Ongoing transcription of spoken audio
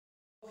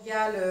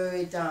Mémorial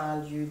est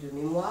un lieu de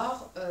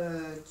mémoire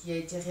qui a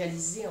été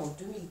réalisé en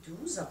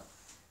 2012.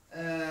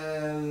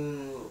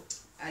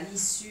 À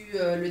l'issue,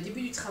 le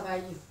début du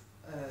travail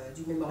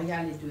du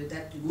mémorial est de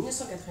date de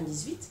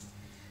 1998,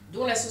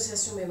 dont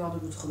l'association Mémoire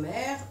de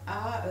l'Outre-mer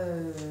a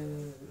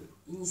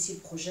initié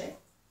le projet,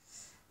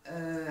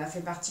 a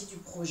fait partie du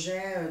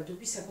projet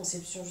depuis sa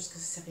conception jusqu'à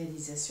sa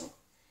réalisation.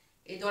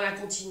 Et dans la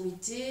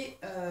continuité,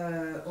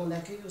 on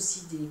accueille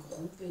aussi des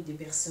groupes et des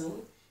personnes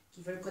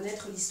qui veulent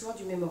connaître l'histoire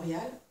du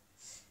mémorial,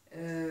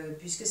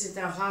 puisque c'est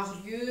un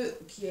rare lieu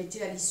qui a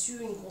été à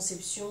l'issue une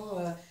conception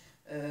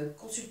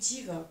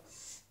consultive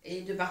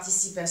et de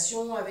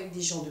participation avec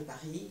des gens de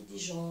Paris, des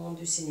gens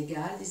du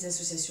Sénégal, des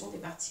associations, des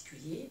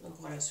particuliers, donc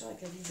en relation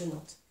avec la ville de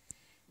Nantes.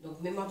 Donc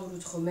Mémoire de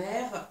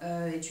l'Outre-mer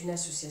est une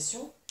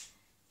association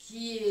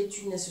qui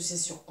est une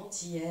association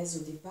antillaise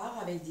au départ,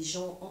 avec des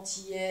gens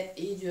antillais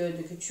et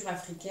de culture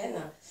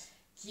africaine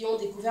qui ont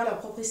découvert leur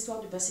propre histoire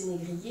du passé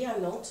négrier à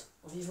Nantes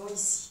en vivant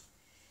ici.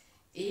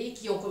 Et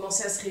qui ont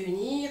commencé à se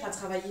réunir, à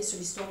travailler sur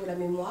l'histoire de la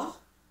mémoire,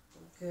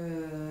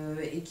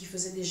 et qui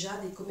faisaient déjà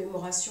des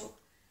commémorations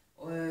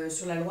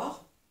sur la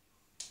Loire,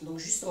 donc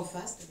juste en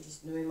face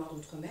de Mémoire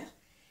d'Outre-mer.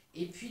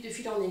 Et puis de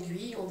fil en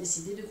aiguille, ont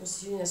décidé de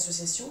constituer une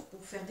association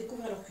pour faire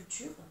découvrir leur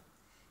culture,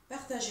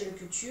 partager leur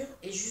culture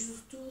et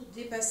surtout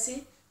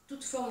dépasser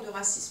toute forme de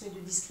racisme et de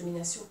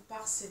discrimination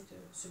par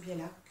ce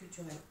biais-là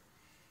culturel.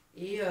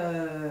 Et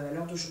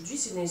lors d'aujourd'hui,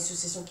 c'est une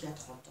association qui a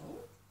 30 ans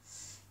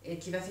et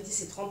qui va fêter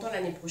ses 30 ans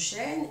l'année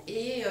prochaine,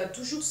 et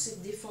toujours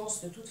cette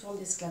défense de toute forme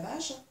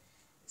d'esclavage,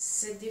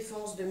 cette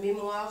défense de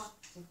mémoire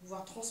pour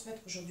pouvoir transmettre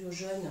aujourd'hui aux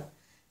jeunes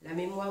la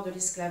mémoire de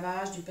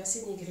l'esclavage, du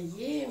passé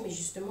négrier, mais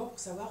justement pour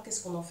savoir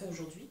qu'est-ce qu'on en fait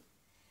aujourd'hui,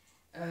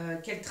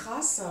 quelles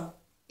traces,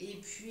 et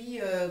puis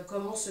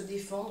comment se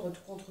défendre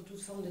contre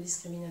toute forme de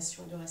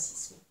discrimination et de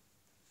racisme.